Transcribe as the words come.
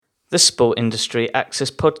The Sport Industry Access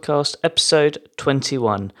Podcast, Episode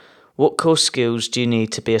 21. What core skills do you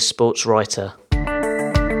need to be a sports writer?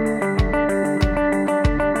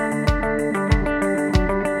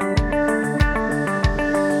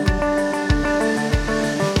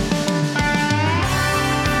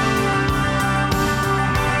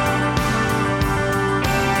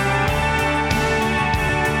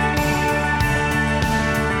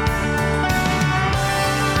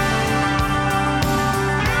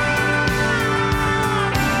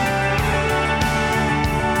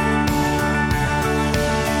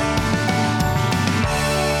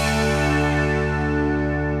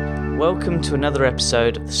 Welcome to another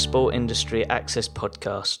episode of the Sport Industry Access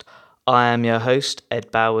Podcast. I am your host,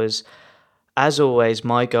 Ed Bowers. As always,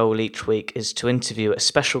 my goal each week is to interview a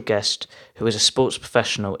special guest who is a sports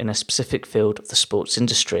professional in a specific field of the sports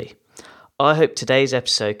industry. I hope today's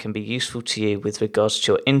episode can be useful to you with regards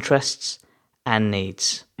to your interests and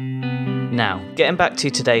needs. Now, getting back to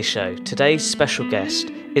today's show, today's special guest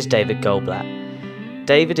is David Goldblatt.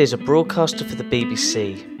 David is a broadcaster for the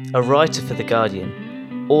BBC, a writer for The Guardian.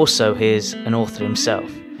 Also, he is an author himself,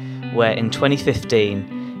 where in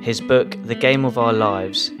 2015, his book, The Game of Our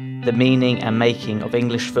Lives, The Meaning and Making of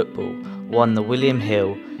English Football, won the William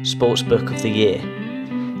Hill Sports Book of the Year.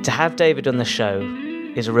 To have David on the show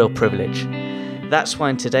is a real privilege. That's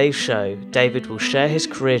why in today's show, David will share his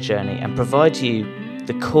career journey and provide you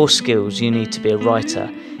the core skills you need to be a writer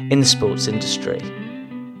in the sports industry.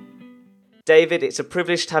 David, it's a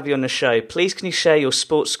privilege to have you on the show. Please can you share your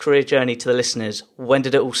sports career journey to the listeners? When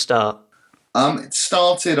did it all start? It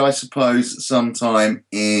started, I suppose, sometime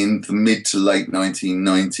in the mid to late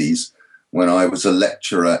 1990s when I was a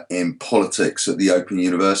lecturer in politics at the Open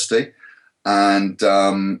University. And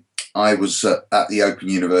I was at the Open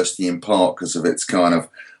University in part because of its kind of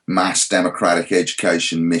mass democratic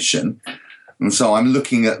education mission. And so I'm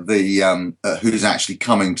looking at the who's actually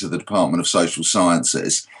coming to the Department of Social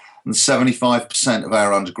Sciences. And 75% of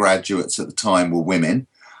our undergraduates at the time were women.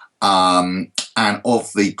 And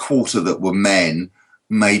of the quarter that were men,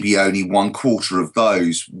 maybe only 1/4 of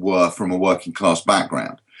those were from a working class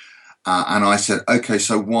background. And I said, okay,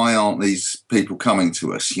 so why aren't these people coming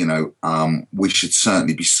to us? We should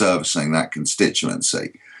certainly be servicing that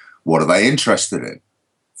constituency. What are they interested in?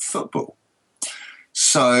 Football.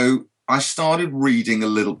 So I started reading a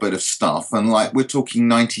little bit of stuff, and we're talking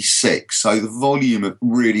 96, so the volume of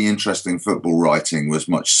really interesting football writing was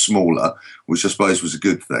much smaller, which I suppose was a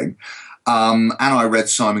good thing. And I read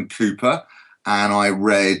Simon Cooper, and I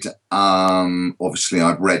read, obviously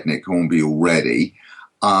I'd read Nick Hornby already,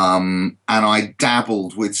 and I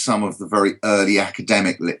dabbled with some of the very early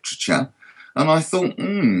academic literature. And I thought,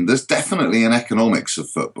 there's definitely an economics of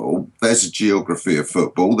football, there's a geography of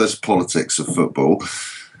football, there's politics of football.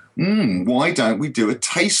 Why don't we do a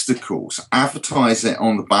taster course? Advertise it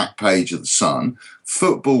on the back page of The Sun,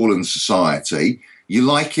 Football and Society. You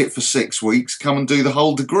like it for 6 weeks, come and do the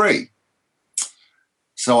whole degree.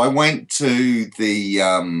 So I went to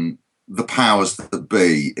the powers that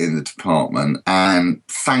be in the department, and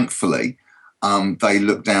thankfully they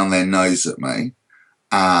looked down their nose at me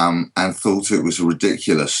and thought it was a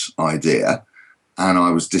ridiculous idea, and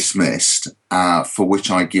I was dismissed, for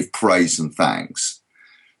which I give praise and thanks.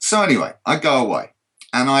 So anyway, I go away,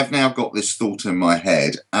 and I've now got this thought in my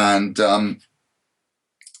head, and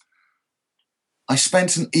I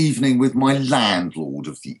spent an evening with my landlord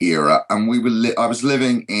of the era, and I was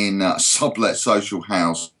living in sublet social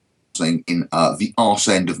housing in the arse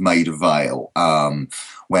end of Maida Vale,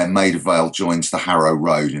 where Maida Vale joins the Harrow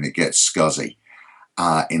Road, and it gets scuzzy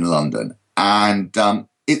in London. And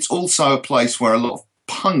it's also a place where a lot of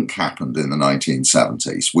punk happened in the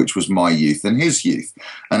 1970s, which was my youth and his youth.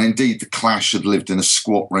 And indeed, the Clash had lived in a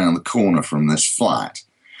squat round the corner from this flat.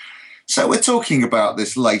 So we're talking about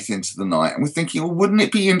this late into the night, and we're thinking, well, wouldn't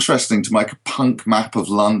it be interesting to make a punk map of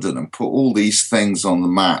London and put all these things on the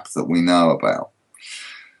map that we know about?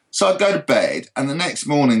 So I go to bed, and the next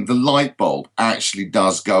morning, the light bulb actually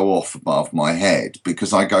does go off above my head,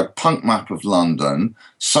 because I go punk map of London,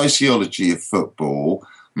 sociology of football,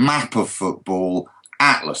 map of football,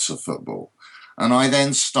 atlas of football. And I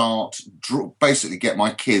then basically get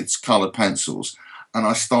my kids' coloured pencils, and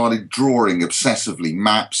I started drawing obsessively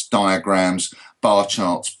maps, diagrams, bar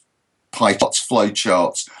charts, pie charts, flow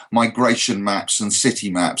charts, migration maps and city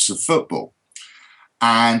maps of football.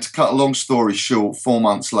 And to cut a long story short, 4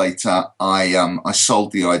 months later, I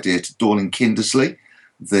sold the idea to Dorling Kindersley,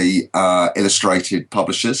 the illustrated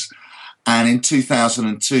publishers. And in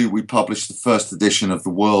 2002, we published the first edition of the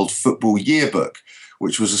World Football Yearbook,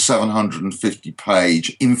 which was a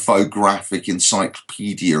 750-page infographic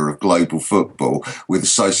encyclopedia of global football with a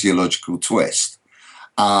sociological twist.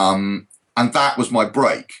 And that was my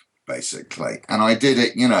break, basically. And I did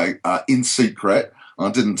it, in secret. I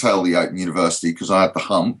didn't tell the Open University because I had the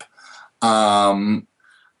hump.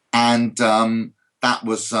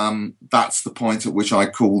 That's the point at which I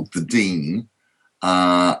called the dean,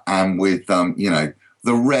 and with the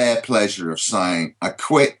rare pleasure of saying, "I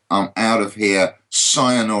quit. I'm out of here.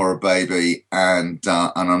 Sayonara, baby," and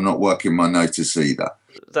I'm not working my notice either.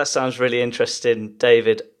 That sounds really interesting,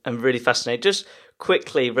 David, and really fascinating. Just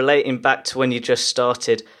quickly relating back to when you just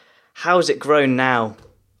started, how has it grown now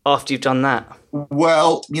after you've done that?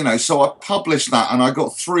 Well, so I published that and I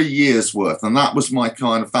got 3 years worth, and that was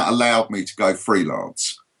that allowed me to go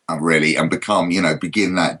freelance really and become,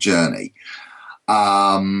 begin that journey.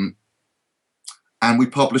 And we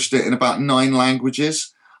published it in about 9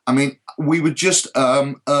 languages. I mean, we were just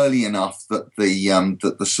early enough that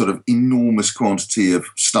the sort of enormous quantity of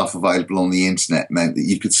stuff available on the internet meant that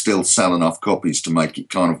you could still sell enough copies to make it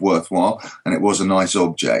kind of worthwhile, and it was a nice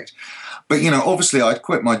object. But, obviously I'd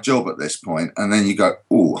quit my job at this point, and then you go,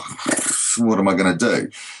 oh, what am I going to do?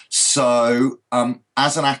 So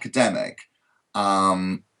as an academic,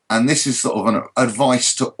 and this is sort of an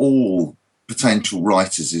advice to all potential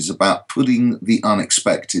writers, is about putting the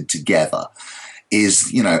unexpected together,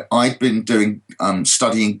 is, I'd been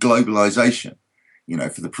studying globalization,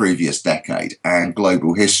 for the previous decade, and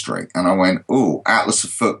global history. And I went, oh, Atlas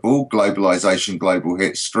of Football, globalization, global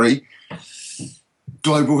history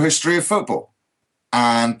of football.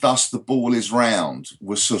 And thus The Ball is Round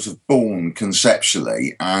was sort of born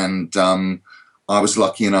conceptually. And I was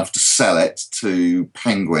lucky enough to sell it to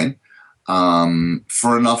Penguin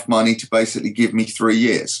for enough money to basically give me 3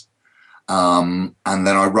 years. And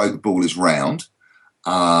then I wrote The Ball is Round,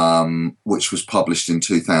 which was published in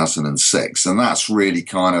 2006. And that's really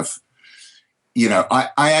kind of, I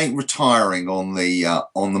ain't retiring on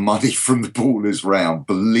the money from The Ball is Round,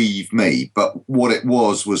 believe me. But what it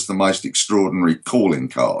was the most extraordinary calling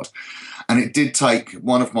card. And it did take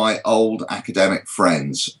one of my old academic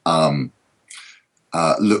friends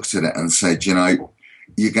looked at it and said,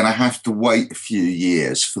 you're going to have to wait a few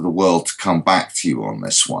years for the world to come back to you on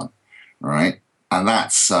this one, right? And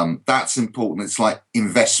that's important. It's like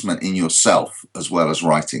investment in yourself as well as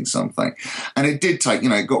writing something. And it did take,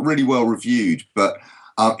 it got really well reviewed. But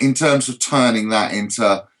in terms of turning that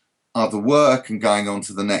into other work and going on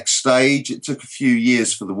to the next stage, it took a few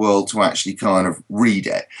years for the world to actually kind of read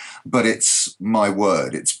it. But it's my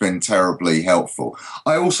word, it's been terribly helpful.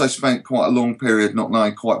 I also spent quite a long period not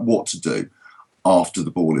knowing quite what to do after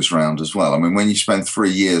The Ball is Round as well. I mean, when you spend 3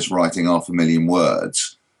 years writing 500,000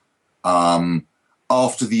 words,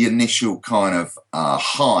 after the initial kind of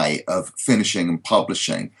high of finishing and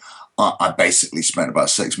publishing, I basically spent about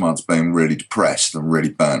 6 months being really depressed and really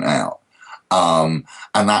burnt out. And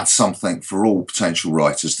that's something for all potential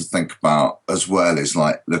writers to think about, as well as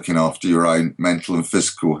like looking after your own mental and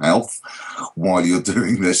physical health while you're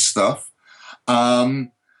doing this stuff.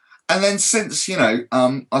 And then since,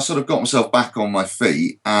 I sort of got myself back on my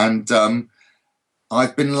feet, and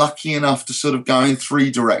I've been lucky enough to sort of go in 3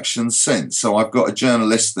 directions since. So I've got a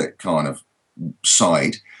journalistic kind of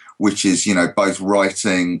side, which is, both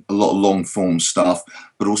writing a lot of long form stuff,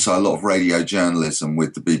 but also a lot of radio journalism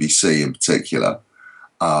with the BBC in particular.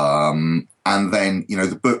 And then,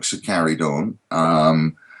 the books are carried on.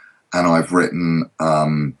 And I've written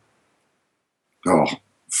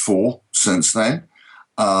 4 since then.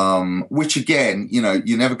 Which again,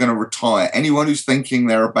 you're never going to retire. Anyone who's thinking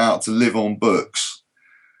they're about to live on books,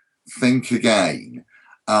 think again.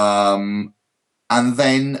 And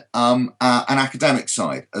then an academic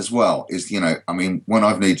side as well is, when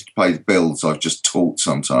I've needed to pay the bills, I've just taught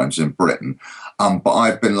sometimes in Britain. But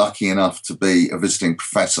I've been lucky enough to be a visiting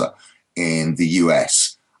professor in the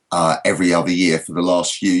US every other year for the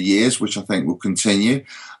last few years, which I think will continue.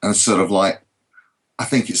 And sort of like, I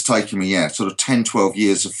think it's taken me, sort of 10, 12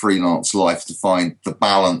 years of freelance life to find the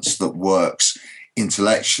balance that works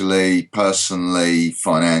intellectually, personally,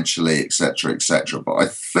 financially, etc., etc. But I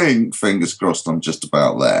think, fingers crossed, I'm just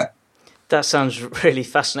about there. That sounds really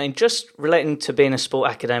fascinating. Just relating to being a sport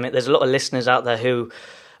academic, there's a lot of listeners out there who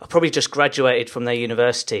are probably just graduated from their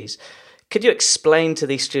universities. Could you explain to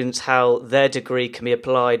these students how their degree can be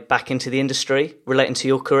applied back into the industry, relating to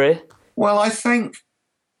your career? Well, I think,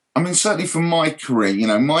 certainly for my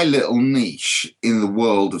career, my little niche in the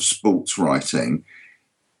world of sports writing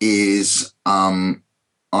is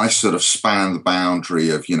I sort of span the boundary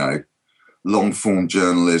of, long form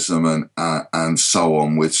journalism and so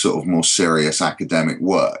on with sort of more serious academic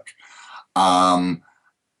work. And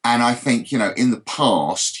And I think, in the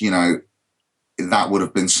past, that would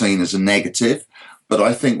have been seen as a negative. But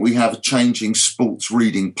I think we have a changing sports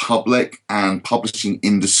reading public and publishing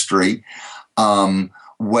industry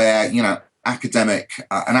where, an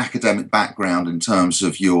academic background in terms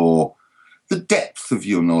of the depth of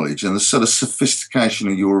your knowledge and the sort of sophistication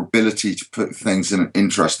of your ability to put things in an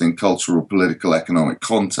interesting cultural, political, economic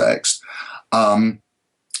context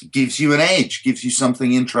gives you an edge, gives you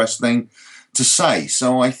something interesting to say.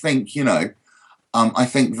 So I think, I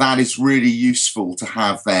think that is really useful to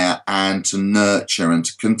have there and to nurture and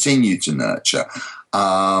to continue to nurture.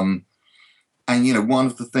 And, one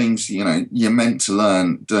of the things, you're meant to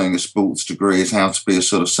learn doing a sports degree is how to be a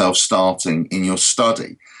sort of self-starting in your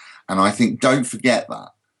study. And I think don't forget that.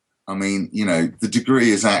 I mean, the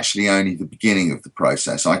degree is actually only the beginning of the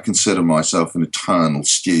process. I consider myself an eternal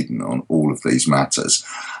student on all of these matters.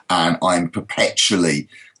 And I'm perpetually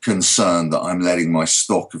concerned that I'm letting my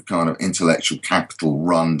stock of kind of intellectual capital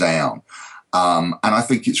run down. And I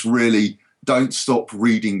think it's really, don't stop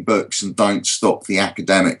reading books and don't stop the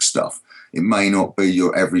academic stuff. It may not be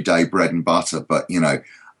your everyday bread and butter, but,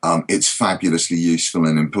 it's fabulously useful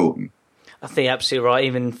and important. I think you're absolutely right.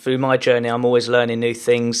 Even through my journey, I'm always learning new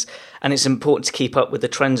things, and it's important to keep up with the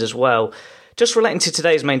trends as well. Just relating to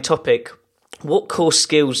today's main topic, what core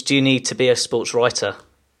skills do you need to be a sports writer?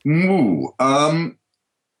 I'm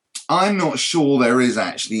not sure there is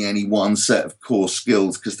actually any one set of core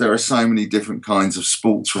skills because there are so many different kinds of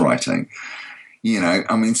sports writing.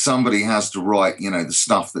 Somebody has to write, the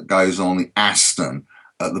stuff that goes on the Aston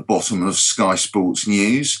at the bottom of Sky Sports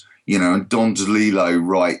News. And Don DeLillo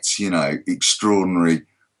writes, extraordinary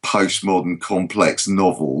postmodern complex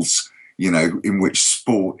novels, in which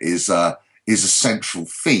sport is a central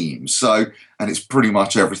theme. So, and it's pretty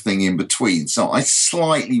much everything in between. So I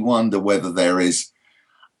slightly wonder whether there is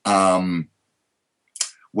a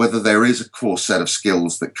core set of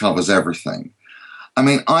skills that covers everything.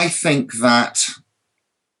 I think that,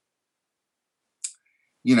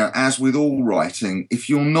 as with all writing, if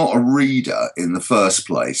you're not a reader in the first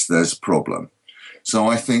place, there's a problem. So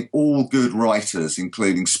I think all good writers,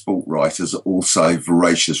 including sport writers, are also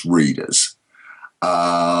voracious readers.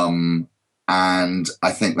 And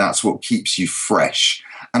I think that's what keeps you fresh.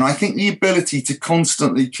 And I think the ability to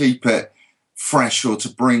constantly keep it fresh or to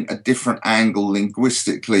bring a different angle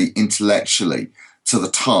linguistically, intellectually to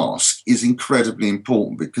the task is incredibly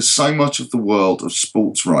important because so much of the world of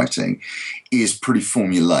sports writing is pretty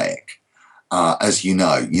formulaic, as you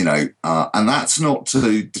know, and that's not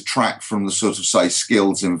to detract from the sort of, say,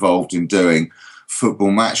 skills involved in doing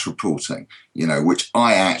football match reporting, which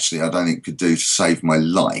I don't think could do to save my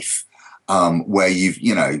life, where you've,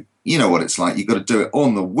 what it's like. You've got to do it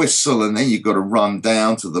on the whistle and then you've got to run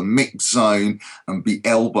down to the mix zone and be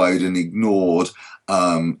elbowed and ignored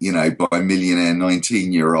by millionaire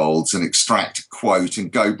 19-year-olds and extract a quote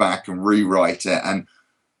and go back and rewrite it. And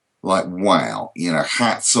wow,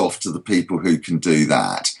 hats off to the people who can do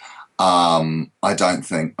that. I don't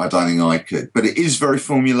think I could, but it is very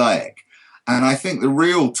formulaic. And I think the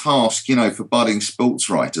real task, for budding sports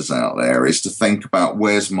writers out there is to think about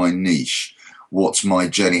where's my niche? What's my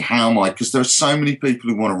journey? How am I? Because there are so many people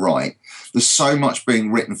who want to write. There's so much being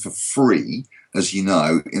written for free, as you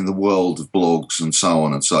know, in the world of blogs and so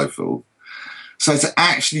on and so forth. So to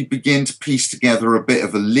actually begin to piece together a bit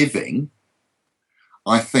of a living,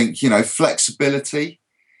 I think, flexibility,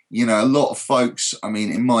 a lot of folks,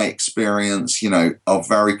 in my experience, are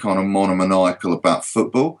very kind of monomaniacal about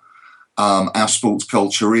football. Our sports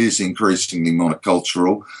culture is increasingly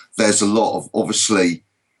monocultural. There's a lot of, obviously,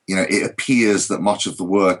 it appears that much of the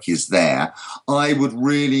work is there. I would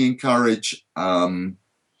really encourage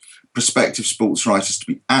prospective sports writers to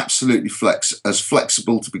be absolutely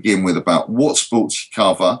flexible to begin with about what sports you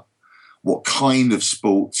cover, what kind of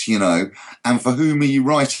sports, and for whom are you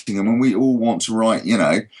writing them. And we all want to write,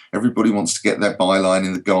 everybody wants to get their byline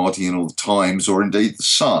in the Guardian or the Times or indeed the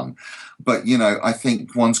Sun. But, I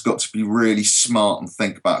think one's got to be really smart and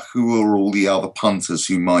think about who are all the other punters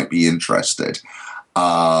who might be interested.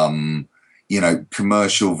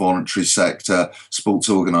 Commercial, voluntary sector, sports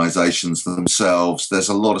organisations themselves. There's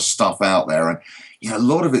a lot of stuff out there. And, a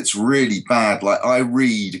lot of it's really bad. Like I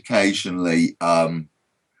read occasionally,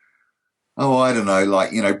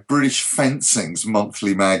 British Fencing's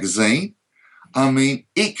monthly magazine.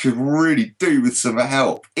 It could really do with some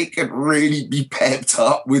help. It could really be pepped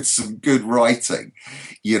up with some good writing,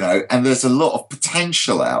 and there's a lot of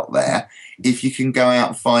potential out there if you can go out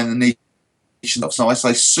and find the niche. So I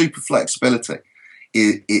say super flexibility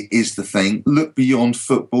is the thing. Look beyond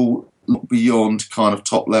football, look beyond kind of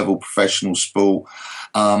top level professional sport,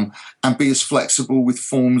 and be as flexible with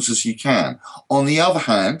forms as you can. On the other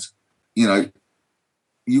hand,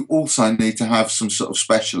 you also need to have some sort of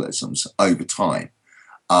specialisms over time.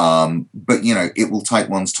 But it will take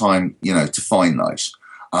one's time, to find those.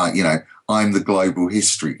 I'm the global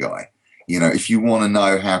history guy. If you want to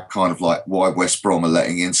know how kind of like why West Brom are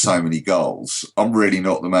letting in so many goals, I'm really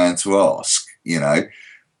not the man to ask,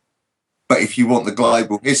 But if you want the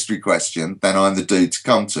global history question, then I'm the dude to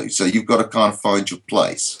come to. So you've got to kind of find your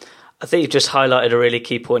place. I think you've just highlighted a really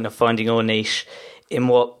key point of finding your niche in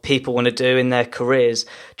what people want to do in their careers.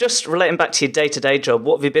 Just relating back to your day-to-day job,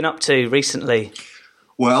 what have you been up to recently?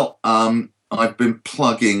 Well, I've been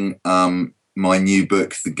plugging my new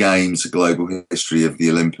book, The Games, A Global History of the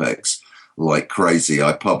Olympics, like crazy.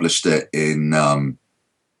 I published it in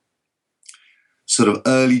sort of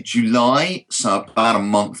early July, so about a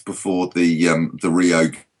month before the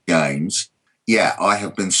Rio Games. Yeah, I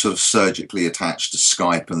have been sort of surgically attached to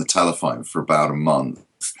Skype and the telephone for about a month,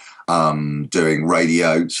 doing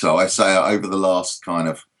radio. So I say over the last kind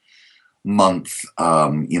of month,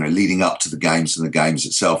 leading up to the Games and the Games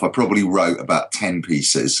itself, I probably wrote about 10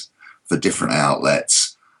 pieces for different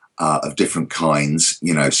outlets of different kinds,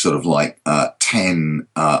 sort of like 10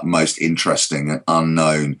 most interesting and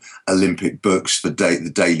unknown Olympic books for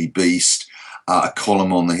the Daily Beast, a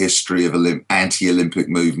column on the history of anti-Olympic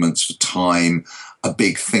movements for Time, a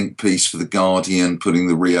big think piece for The Guardian, putting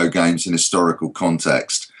the Rio Games in historical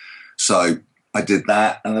context. So I did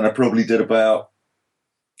that, and then I probably did about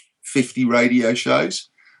 50 radio shows,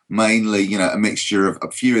 mainly, a mixture of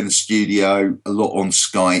a few in the studio, a lot on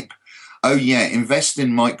Skype. Oh yeah, invest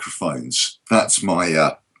in microphones. That's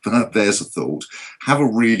my, there's a thought. Have a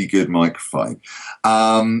really good microphone.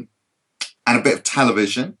 And a bit of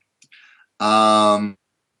television. CNN,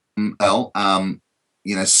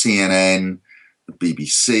 the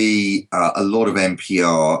BBC, a lot of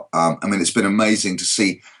NPR. It's been amazing to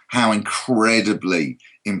see how incredibly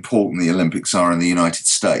important the Olympics are in the United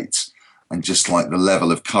States, and just like the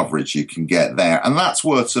level of coverage you can get there. And that's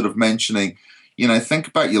worth sort of mentioning. Think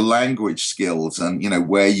about your language skills and,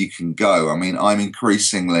 where you can go. I'm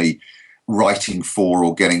increasingly writing for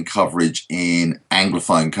or getting coverage in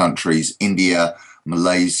Anglophone countries, India,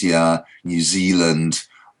 Malaysia, New Zealand.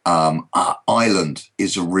 Ireland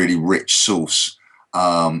is a really rich source,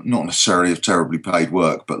 not necessarily of terribly paid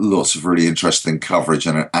work, but lots of really interesting coverage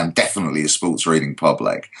and definitely a sports reading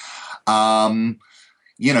public.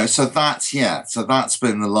 So that's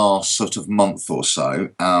been the last sort of month or so.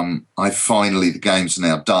 The Games are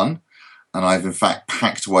now done, and I've in fact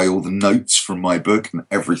packed away all the notes from my book and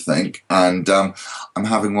everything. And I'm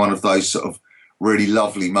having one of those sort of really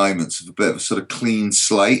lovely moments of a bit of a sort of clean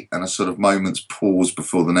slate and a sort of moment's pause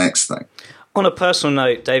before the next thing. On a personal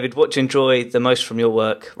note, David, what do you enjoy the most from your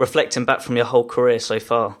work, reflecting back from your whole career so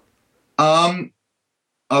far? I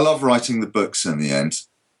love writing the books in the end.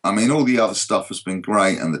 All the other stuff has been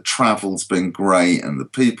great, and the travel's been great, and the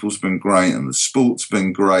people's been great, and the sport's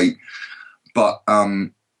been great. But,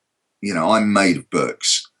 I'm made of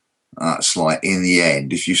books. It's like, in the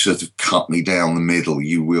end, if you sort of cut me down the middle,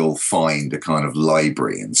 you will find a kind of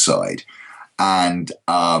library inside. And,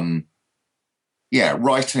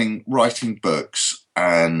 writing books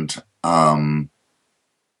and...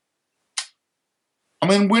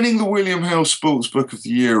 winning the William Hill Sports Book of the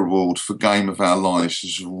Year award for Game of Our Lives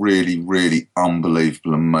is a really, really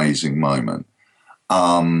unbelievable, amazing moment.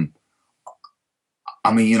 I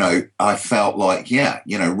felt like,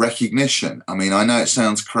 recognition. I know it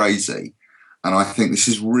sounds crazy, and I think this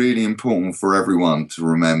is really important for everyone to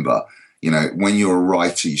remember. When you're a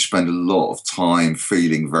writer, you spend a lot of time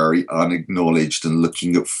feeling very unacknowledged and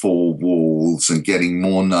looking at four walls and getting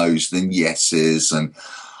more no's than yeses, and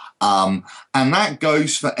that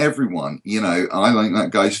goes for everyone. I think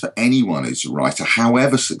that goes for anyone who's a writer.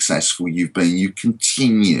 However successful you've been, you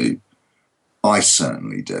continue. I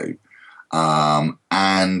certainly do.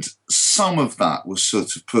 And some of that was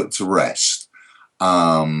sort of put to rest.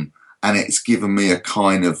 And it's given me a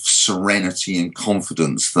kind of serenity and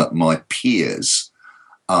confidence that my peers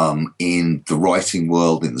in the writing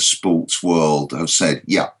world, in the sports world, have said,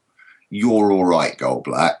 yeah, you're all right,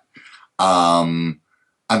 Goldblatt.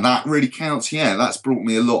 And that really counts. Yeah, that's brought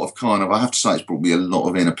me a lot of I have to say, it's brought me a lot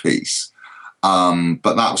of inner peace. But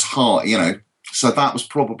that was hard, so that was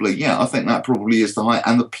probably, I think that probably is the height.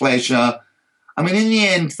 And the pleasure, in the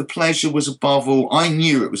end, the pleasure was above all. I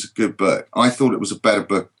knew it was a good book. I thought it was a better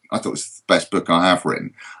book. I thought it was the best book I have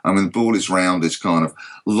written. The Ball is Round is kind of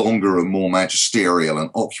longer and more magisterial and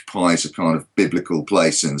occupies a kind of biblical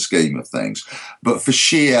place in the scheme of things. But for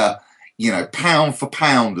sheer, pound for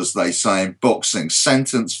pound, as they say in boxing,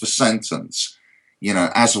 sentence for sentence,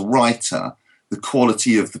 as a writer, the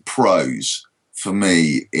quality of the prose for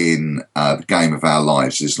me in The Game of Our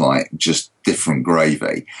Lives is like just different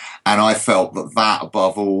gravy. And I felt that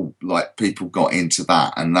above all, like, people got into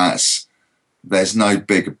that, and there's no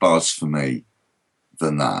bigger buzz for me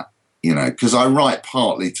than that, because I write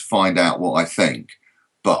partly to find out what I think,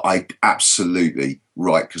 but I absolutely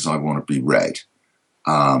write because I want to be read,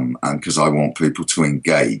 and because I want people to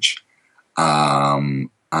engage. That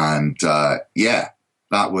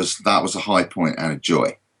was a high point and a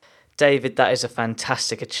joy. David, that is a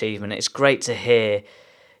fantastic achievement. It's great to hear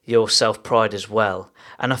your self-pride as well.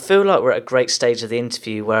 And I feel like we're at a great stage of the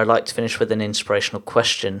interview where I'd like to finish with an inspirational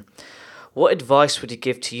question. What advice would you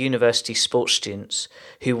give to university sports students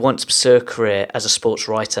who want to pursue a career as a sports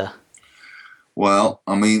writer? Well,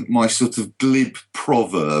 I mean, my sort of glib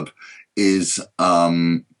proverb is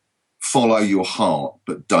follow your heart,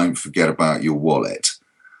 but don't forget about your wallet.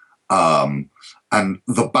 And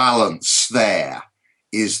the balance there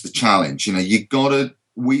is the challenge.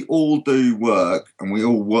 We all do work, and we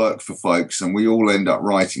all work for folks, and we all end up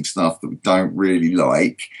writing stuff that we don't really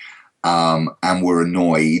like, and we're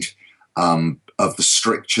annoyed of the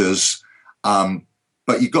strictures.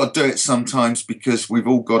 But you've got to do it sometimes because we've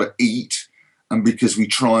all got to eat, and because we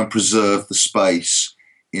try and preserve the space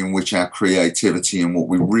in which our creativity and what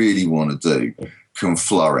we really want to do can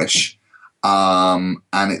flourish. And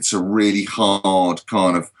it's a really hard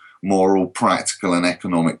kind of moral, practical and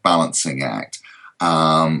economic balancing act.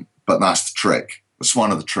 But that's the trick. That's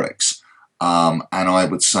one of the tricks. And I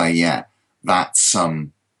would say, that's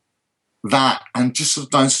that, and just sort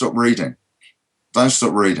of don't stop reading. Don't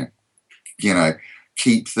stop reading.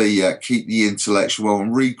 Keep the intellectual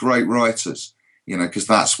and read great writers, because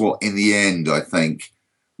that's what in the end I think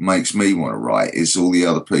makes me want to write, is all the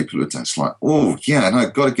other people who are just like, got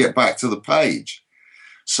to get back to the page.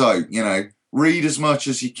 So, read as much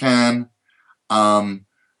as you can,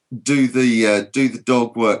 do the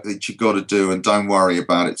dog work that you got to do, and don't worry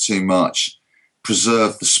about it too much.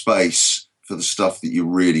 Preserve the space for the stuff that you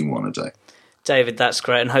really want to do. David, that's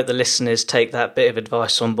great, and hope the listeners take that bit of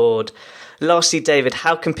advice on board. Lastly, David,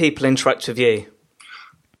 how can people interact with you?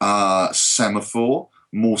 Semaphore,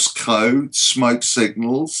 Morse code, smoke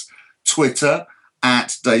signals, Twitter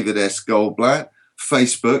at David S. Goldblatt,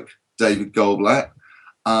 Facebook, David Goldblatt.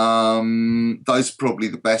 Those are probably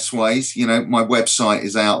the best ways. My website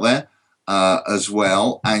is out there as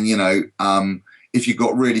well. And, if you've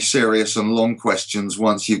got really serious and long questions,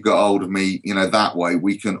 once you've got hold of me, that way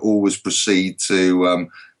we can always proceed to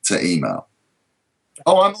email.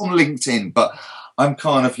 Oh, I'm on LinkedIn, but I'm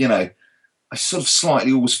kind of, I sort of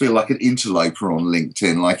slightly always feel like an interloper on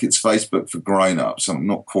LinkedIn, like it's Facebook for grown-ups. I'm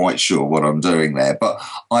not quite sure what I'm doing there, but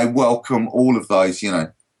I welcome all of those, be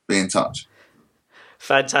in touch.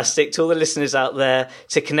 Fantastic. To all the listeners out there,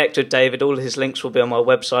 to connect with David, all of his links will be on my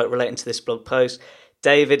website relating to this blog post.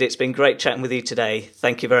 David, it's been great chatting with you today.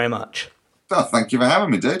 Thank you very much. Oh, thank you for having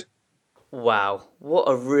me, dude. Wow, what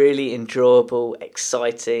a really enjoyable,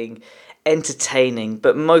 exciting, entertaining,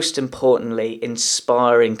 but most importantly,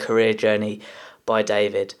 inspiring career journey by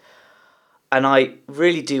David. And I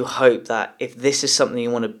really do hope that if this is something you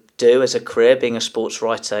want to do as a career, being a sports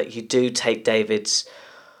writer, you do take David's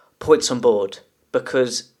points on board.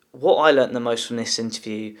 Because what I learned the most from this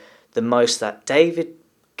interview, that David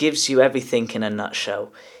gives you everything in a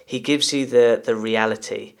nutshell. He gives you the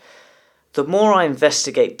reality. The more I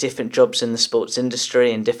investigate different jobs in the sports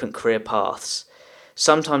industry and different career paths,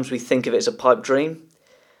 sometimes we think of it as a pipe dream.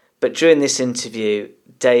 But during this interview,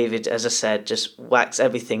 David, as I said, just whacks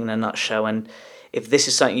everything in a nutshell. And if this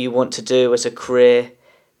is something you want to do as a career,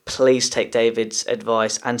 please take David's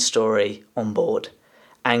advice and story on board.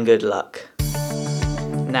 And good luck.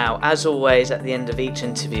 Now, as always, at the end of each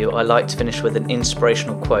interview, I like to finish with an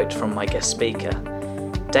inspirational quote from my guest speaker.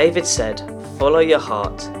 David said, "Follow your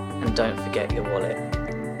heart and don't forget your wallet.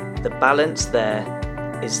 The balance there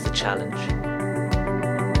is the challenge."